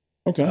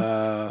 Okay.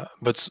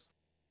 But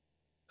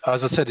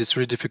as I said, it's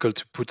really difficult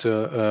to put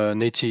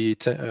an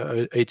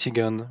AT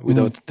gun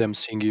without them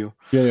seeing you.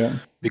 Yeah.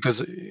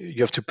 Because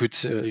you have to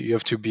put, you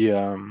have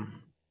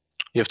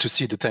to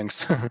see the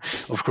tanks,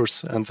 of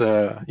course. And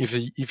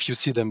if you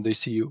see them, they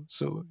see you.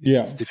 So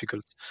it's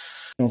difficult.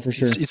 No, for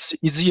sure. It's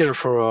easier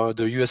for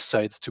the US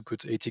side to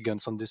put AT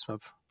guns on this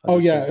map.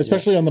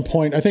 Especially on the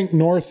point. I think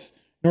North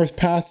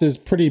Pass is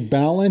pretty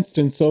balanced,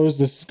 and so is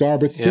the Scar.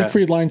 But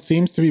Siegfried line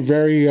seems to be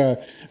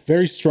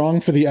very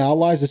strong for the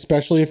Allies,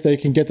 especially if they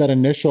can get that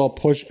initial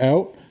push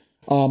out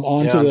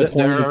onto the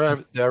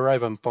point. They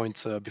arrive on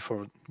point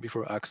before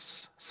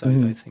Axe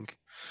side, I think.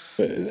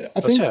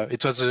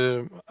 It was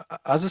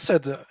as I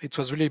said, it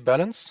was really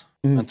balanced,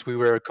 and we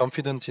were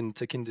confident in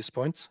taking this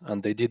point,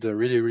 and they did a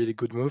really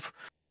good move,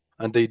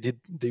 and they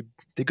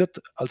got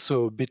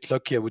also a bit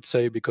lucky, I would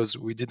say, because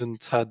we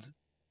didn't had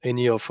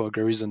any of our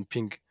garrison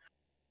ping.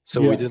 So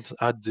we didn't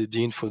add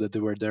the info that they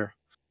were there,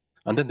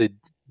 and then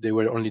they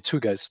were only two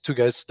guys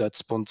that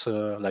spawned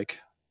like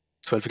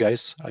 12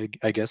 guys,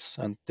 I guess,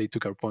 and they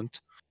took our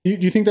point. Do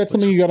you think that's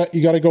something you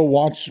gotta go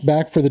watch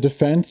back for the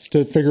defense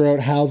to figure out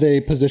how they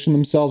position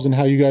themselves and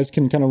how you guys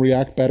can kind of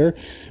react better?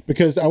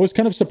 Because I was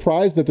kind of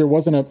surprised that there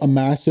wasn't a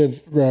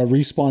massive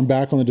respawn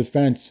back on the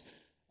defense.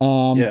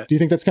 Do you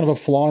think that's kind of a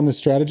flaw in the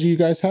strategy you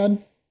guys had?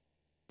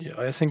 Yeah,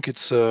 I think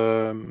it's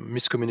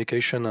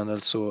miscommunication, and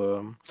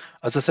also,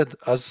 as I said,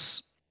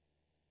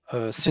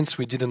 since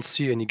we didn't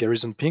see any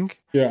garrison ping,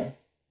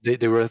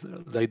 they were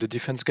like the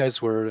defense guys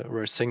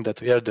were saying that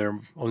there are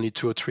only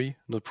 2 or 3,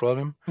 no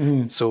problem.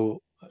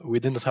 So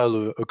we didn't have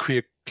a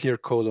clear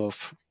call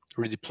of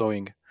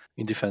redeploying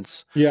in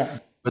defense.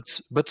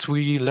 But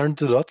we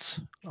learned a lot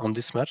on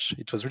this match.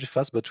 It was really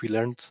fast, but we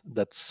learned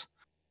that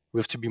we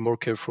have to be more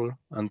careful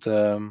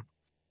and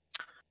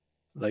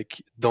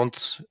like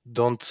don't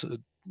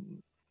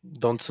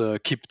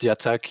keep the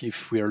attack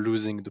if we are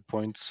losing the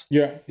points.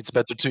 Yeah. It's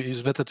better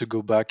to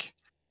go back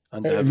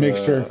and have make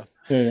sure.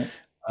 Yeah.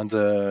 and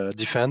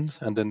defend,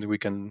 and then we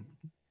can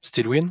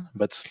still win.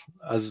 But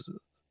as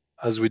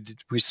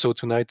we saw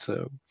tonight,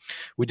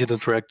 we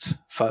didn't react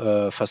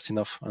fast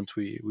enough, and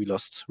we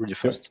lost really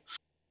fast.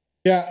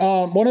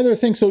 Yeah. One other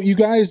thing. So you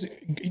guys,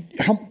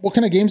 what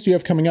kind of games do you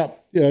have coming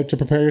up to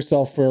prepare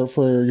yourself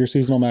for your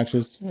seasonal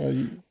matches?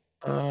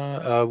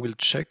 I will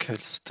check. I'll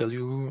tell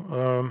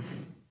you.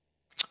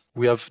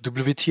 We have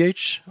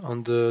WTH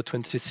on the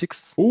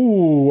 26th.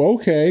 Ooh,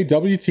 okay.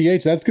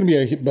 WTH. That's going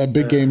to be a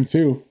big game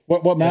too.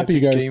 What map are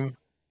you guys? Game.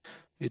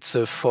 It's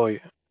a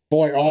Foy.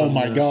 Foy. Oh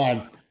my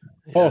God.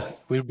 Yeah,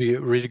 it will be a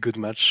really good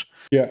match.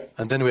 Yeah.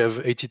 And then we have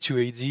 82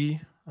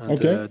 AD and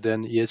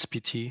then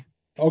ESPT.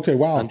 Okay.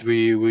 Wow. And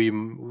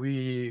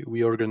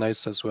we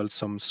organized as well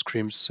some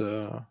scrims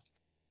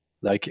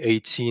like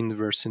 18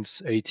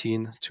 versus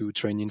 18 to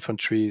train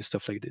infantry,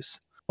 stuff like this.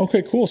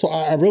 Okay, cool. So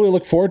I really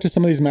look forward to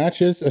some of these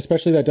matches,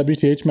 especially that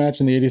WTH match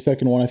and the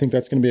 82nd one. I think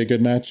that's going to be a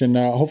good match, and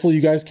hopefully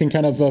you guys can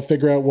kind of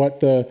figure out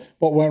what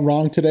went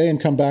wrong today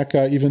and come back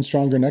even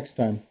stronger next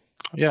time.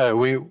 Yeah,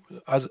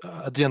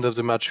 at the end of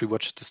the match we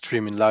watched the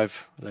stream in live,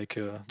 like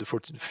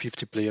the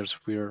 50 players.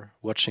 We're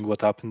watching what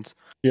happened.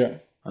 Yeah,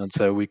 and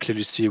we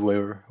clearly see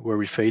where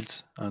we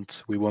failed,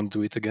 and we won't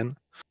do it again.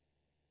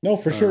 No,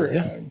 for sure.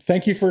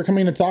 Thank you for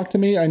coming to talk to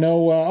me. I know.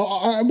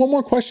 One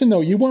more question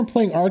though. You weren't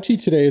playing Arty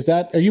today.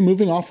 Are you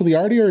moving off of the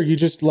Arty, or are you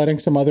just letting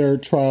some other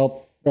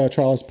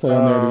trialists play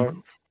on there?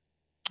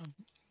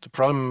 The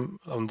problem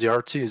on the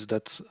Arty is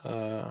that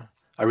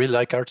I really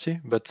like Arty,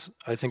 but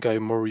I think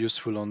I'm more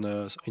useful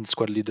in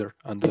squad leader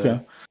and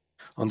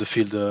on the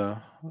field.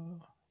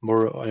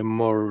 I'm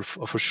more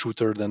of a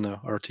shooter than an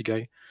Arty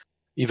guy,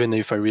 even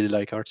if I really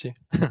like Arty.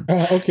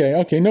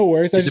 Okay, no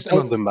worries. I just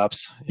on the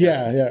maps.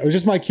 Yeah. It was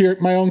just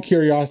my own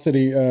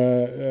curiosity.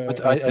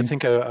 But I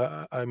think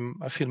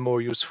I feel more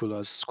useful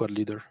as squad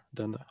leader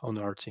than on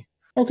Arty.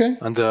 Okay.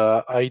 And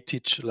I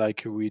teach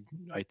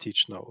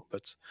now,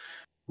 but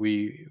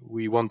we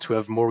want to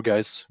have more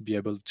guys be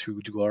able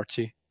to do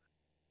Arty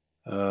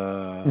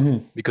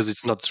because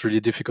it's not really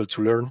difficult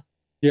to learn.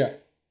 Yeah.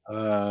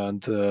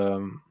 And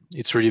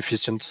it's really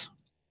efficient.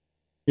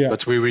 Yeah.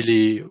 But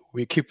we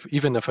keep,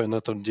 even if I'm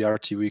not on the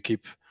Arty, we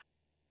keep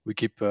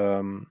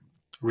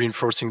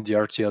reinforcing the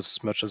Arty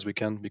as much as we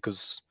can,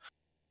 because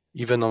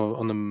even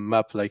on a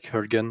map like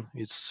Hurtgen,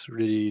 it's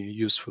really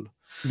useful.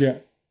 Yeah.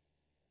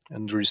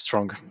 And really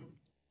strong.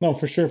 No,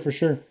 for sure.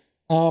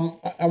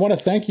 I want to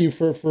thank you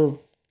for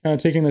kind of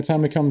taking the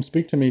time to come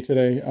speak to me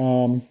today.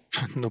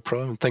 No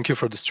problem. Thank you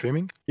for the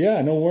streaming.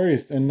 Yeah, no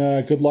worries. And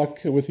good luck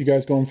with you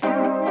guys going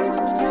forward.